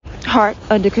Heart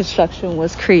Under Construction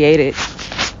was created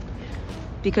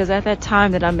because at that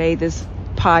time that I made this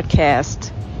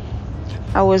podcast,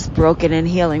 I was broken and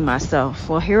healing myself.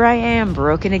 Well, here I am,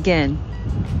 broken again.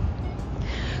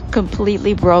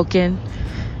 Completely broken.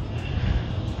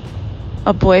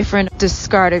 A boyfriend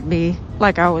discarded me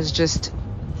like I was just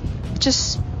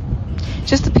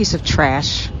a piece of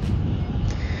trash.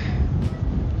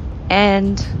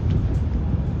 And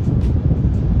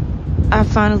I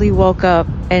finally woke up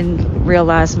and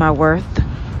realized my worth.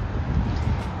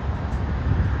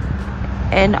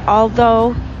 And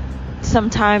although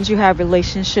sometimes you have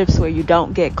relationships where you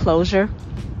don't get closure,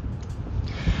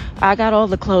 I got all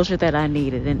the closure that I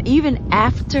needed. And even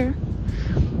after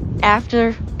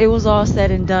it was all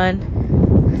said and done,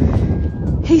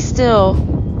 he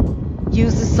still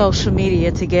uses social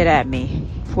media to get at me.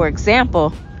 For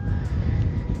example,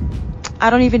 I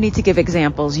don't even need to give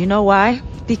examples. You know why?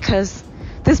 Because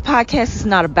this podcast is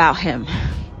not about him.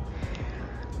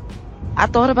 I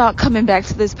thought about coming back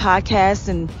to this podcast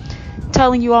and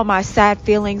telling you all my sad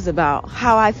feelings about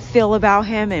how I feel about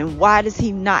him and why does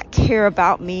he not care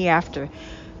about me after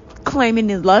claiming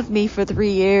to love me for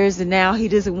 3 years and now he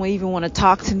doesn't even want to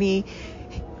talk to me.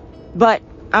 But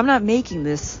I'm not making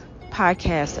this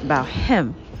podcast about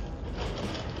him.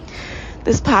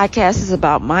 This podcast is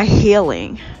about my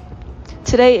healing.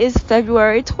 Today is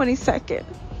February 22nd.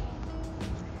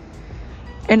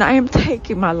 And I am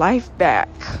taking my life back.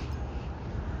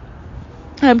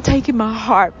 I'm taking my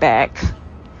heart back.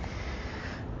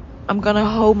 I'm going to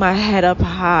hold my head up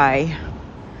high.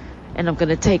 And I'm going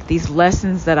to take these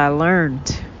lessons that I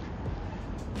learned.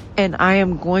 And I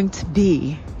am going to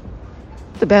be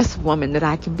the best woman that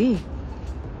I can be.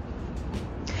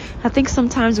 I think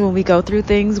sometimes when we go through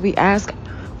things, we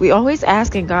always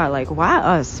asking God, like, why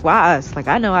us? Why us? Like,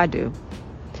 I know I do.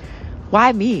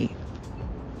 Why me?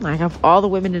 Like, of all the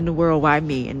women in the world, why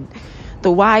me? And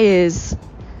the why is,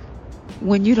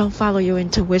 when you don't follow your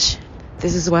intuition,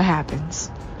 this is what happens.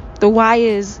 The why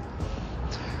is,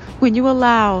 when you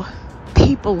allow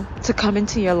people to come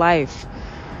into your life,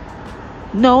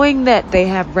 knowing that they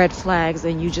have red flags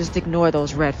and you just ignore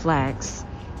those red flags.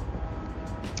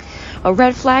 A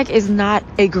red flag is not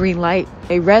a green light.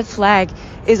 A red flag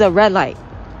is a red light.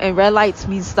 And red lights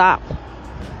mean stop.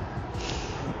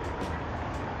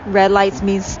 Red lights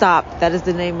mean stop. That is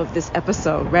the name of this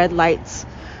episode. Red lights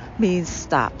means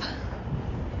stop.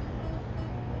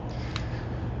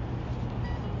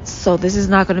 So this is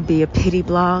not going to be a pity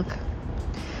blog.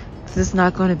 This is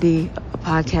not going to be a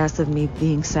podcast of me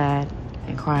being sad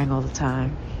and crying all the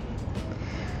time.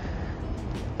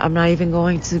 I'm not even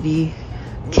going to be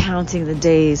counting the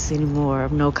days anymore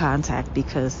of no contact,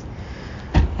 because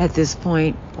at this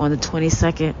point on the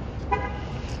 22nd,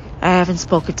 I haven't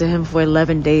spoken to him for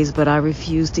 11 days, but I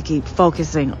refuse to keep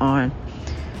focusing on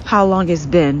how long it's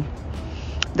been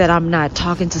that I'm not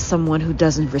talking to someone who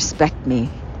doesn't respect me,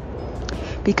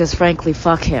 because frankly,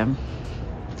 fuck him.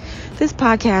 This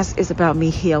podcast is about me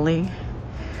healing,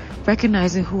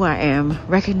 recognizing who I am,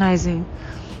 recognizing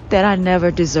that I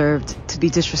never deserved to be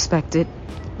disrespected,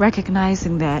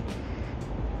 recognizing that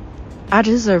I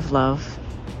deserve love.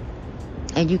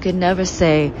 And you can never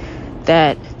say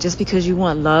that just because you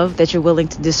want love, that you're willing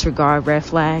to disregard red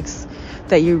flags,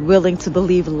 that you're willing to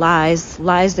believe lies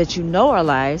that you know are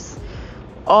lies,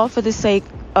 all for the sake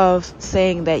of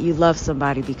saying that you love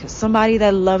somebody, because somebody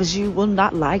that loves you will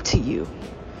not lie to you.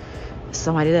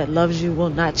 Somebody that loves you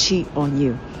will not cheat on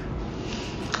you.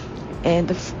 And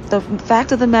the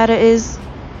fact of the matter is,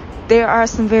 there are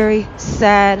some very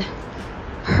sad,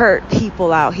 hurt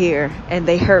people out here, and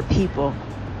they hurt people.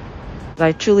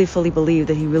 I truly fully believe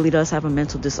that he really does have a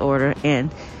mental disorder,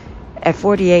 and at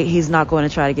 48 he's not going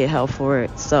to try to get help for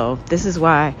it. So this is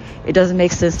why it doesn't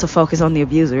make sense to focus on the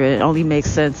abuser. It only makes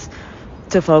sense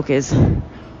to focus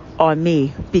on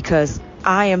me, because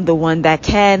I am the one that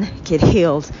can get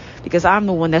healed, because I'm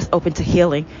the one that's open to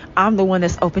healing. I'm the one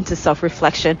that's open to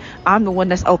self-reflection. I'm the one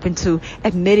that's open to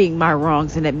admitting my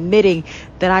wrongs and admitting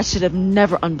that I should have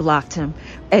never unblocked him,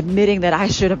 admitting that I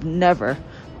should have never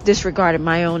disregarded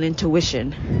my own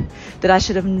intuition, that I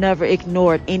should have never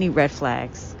ignored any red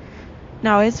flags.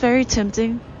 Now, it's very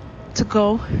tempting to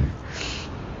go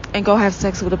have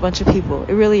sex with a bunch of people.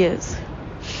 It really is.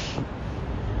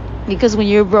 Because when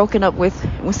you're broken up with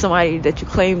somebody that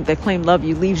claim love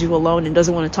you, leaves you alone and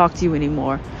doesn't want to talk to you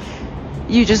anymore,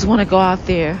 you just want to go out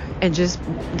there and just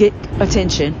get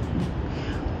attention.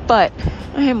 But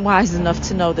I am wise enough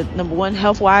to know that, number one,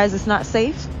 health-wise, it's not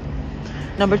safe.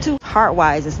 Number two,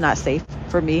 heart-wise, it's not safe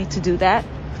for me to do that.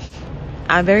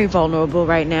 I'm very vulnerable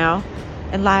right now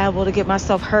and liable to get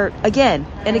myself hurt again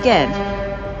and again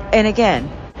and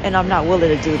again. and I'm not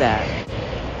willing to do that.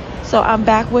 So I'm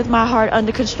back with my Heart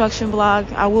Under Construction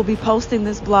blog. I will be posting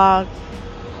this blog.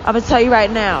 I'm going to tell you right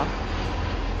now,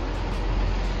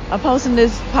 I'm posting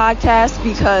this podcast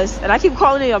because, and I keep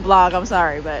calling it a blog, I'm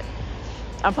sorry, but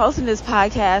I'm posting this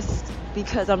podcast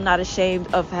because I'm not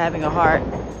ashamed of having a heart.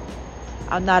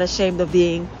 I'm not ashamed of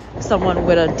being someone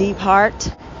with a deep heart.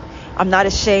 I'm not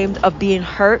ashamed of being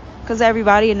hurt, because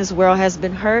everybody in this world has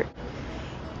been hurt.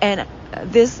 And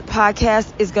this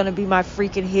podcast is going to be my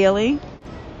freaking healing,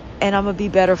 and I'm going to be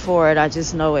better for it. I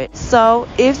just know it. So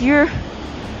if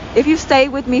you've stayed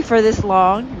with me for this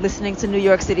long, listening to New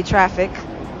York City traffic,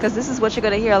 because this is what you're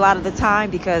going to hear a lot of the time,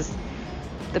 because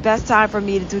the best time for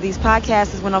me to do these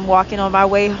podcasts is when I'm walking on my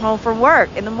way home from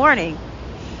work in the morning.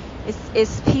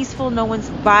 It's peaceful. No one's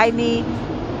by me.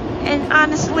 And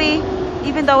honestly,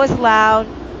 even though it's loud,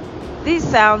 these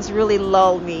sounds really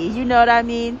lull me. You know what I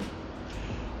mean?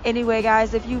 Anyway,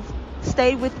 guys, if you've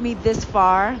stayed with me this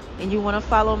far and you want to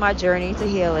follow my journey to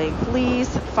healing, please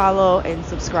follow and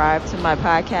subscribe to my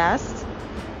podcast.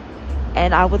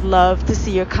 And I would love to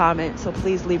see your comments, so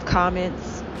please leave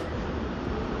comments.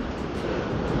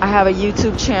 I have a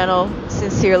YouTube channel,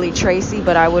 Sincerely Tracy,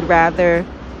 but I would rather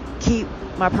keep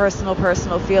my personal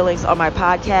feelings on my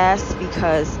podcast,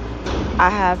 because I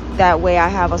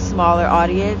have a smaller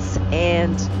audience,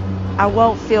 and I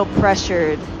won't feel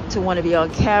pressured to want to be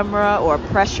on camera or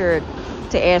pressured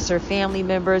to answer family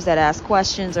members that ask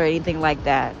questions or anything like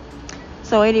that.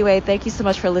 So anyway, thank you so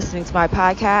much for listening to my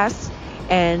podcast,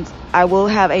 and I will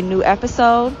have a new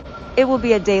episode. It will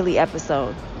be a daily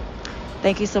episode.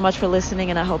 Thank you so much for listening,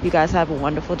 and I hope you guys have a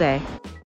wonderful day.